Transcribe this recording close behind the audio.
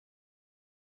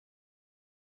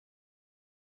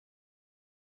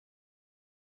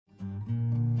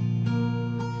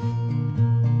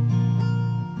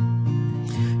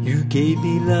gave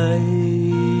me life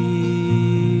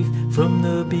from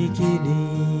the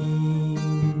beginning.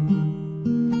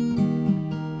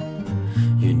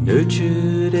 You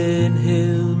nurtured and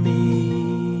held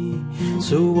me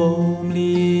so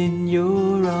warmly in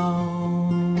your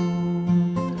arms.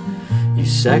 You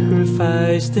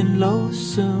sacrificed and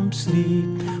lost some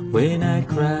sleep when I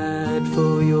cried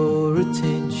for your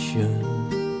attention,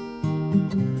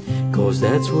 'cause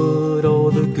that's what all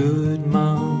the good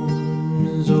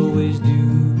moms always do.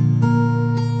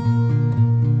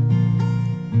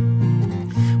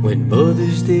 When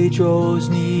Mother's Day draws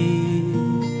near,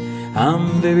 I'm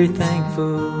very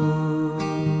thankful.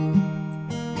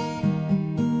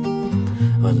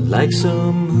 Unlike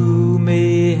some who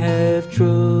may have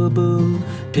trouble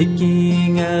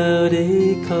picking out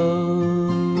a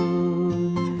card,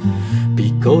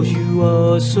 because you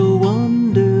are so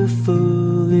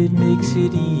wonderful, it makes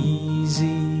it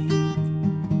easy.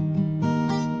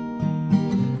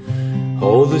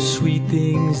 All the sweet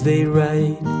things they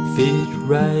write fit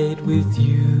right with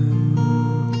you.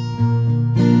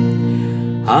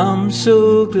 I'm so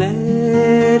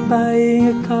glad buying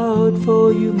a card for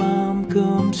you, Mom,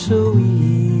 comes so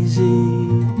easy.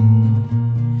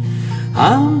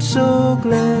 I'm so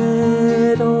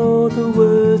glad all the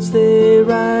words they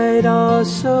write are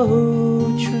so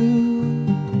true.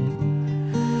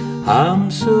 I'm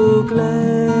so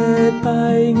glad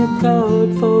buying a card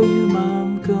for you, Mom,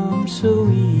 comes so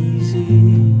easy.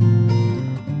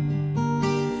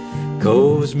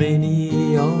 'Cause many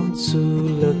aren't so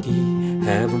lucky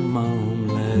have a mom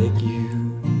like you.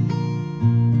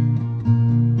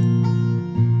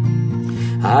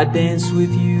 I danced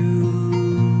with you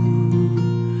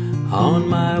on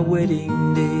my wedding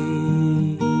day.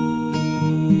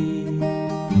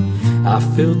 I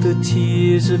felt the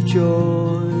tears of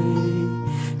joy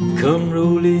come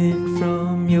rolling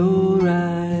from your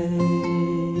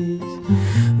eyes.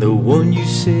 The one you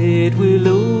said will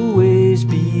always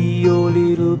be your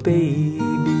little baby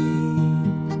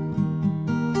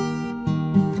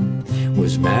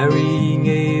was marrying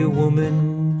a woman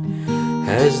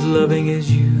as loving as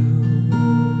you.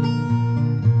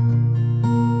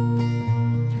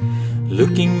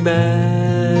 Looking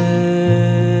back,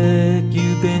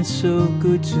 you've been so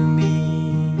good to me.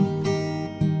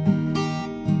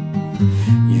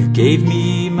 You gave me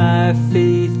my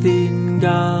faith in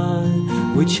God,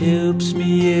 which helps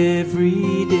me every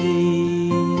day.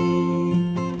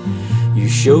 You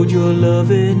showed your love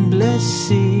and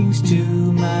blessings to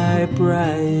my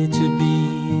bride-to-be.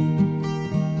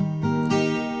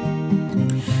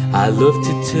 I love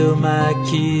to tell my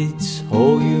kids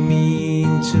all you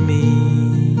mean to me.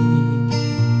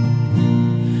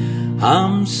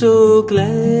 I'm so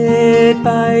glad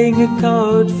buying a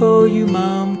card for you,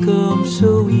 Mom, comes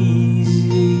so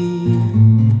easy.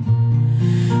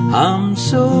 I'm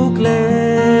so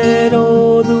glad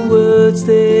all the words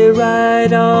they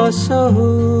write are so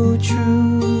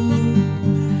true.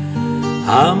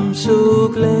 I'm so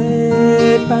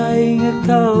glad buying a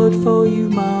card for you,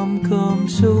 Mom,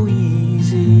 comes so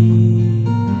easy.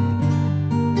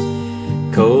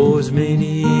 'Cause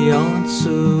many aren't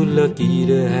so lucky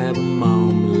to have a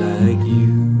mom like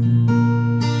you.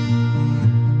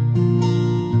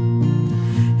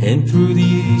 And through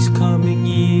these coming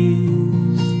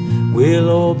years, we'll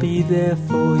all be there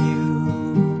for you,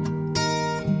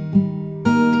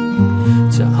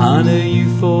 to honor you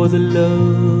for the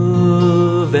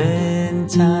love and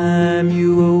time you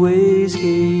always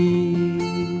gave.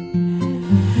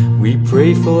 We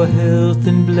pray for health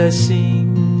and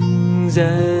blessings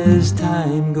as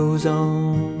time goes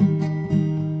on,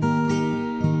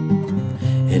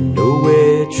 and know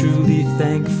we're truly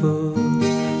thankful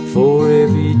for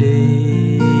every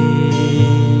day.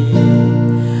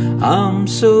 I'm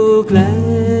so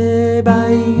glad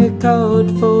buying a card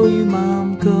for you, Mom,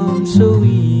 comes so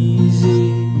easy.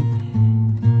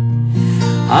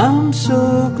 I'm so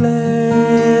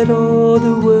glad all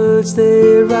the words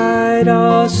they write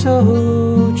are so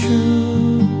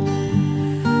true.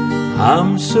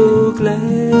 I'm so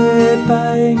glad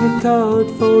buying a card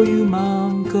for you,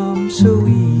 Mom, comes so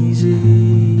easy.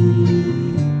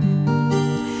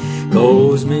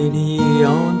 'Cause many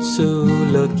aren't so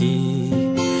lucky,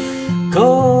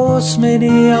 'cause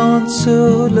many aren't so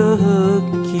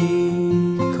lucky,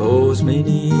 'cause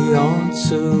many aren't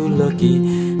so lucky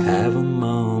have a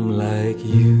mom like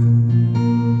you.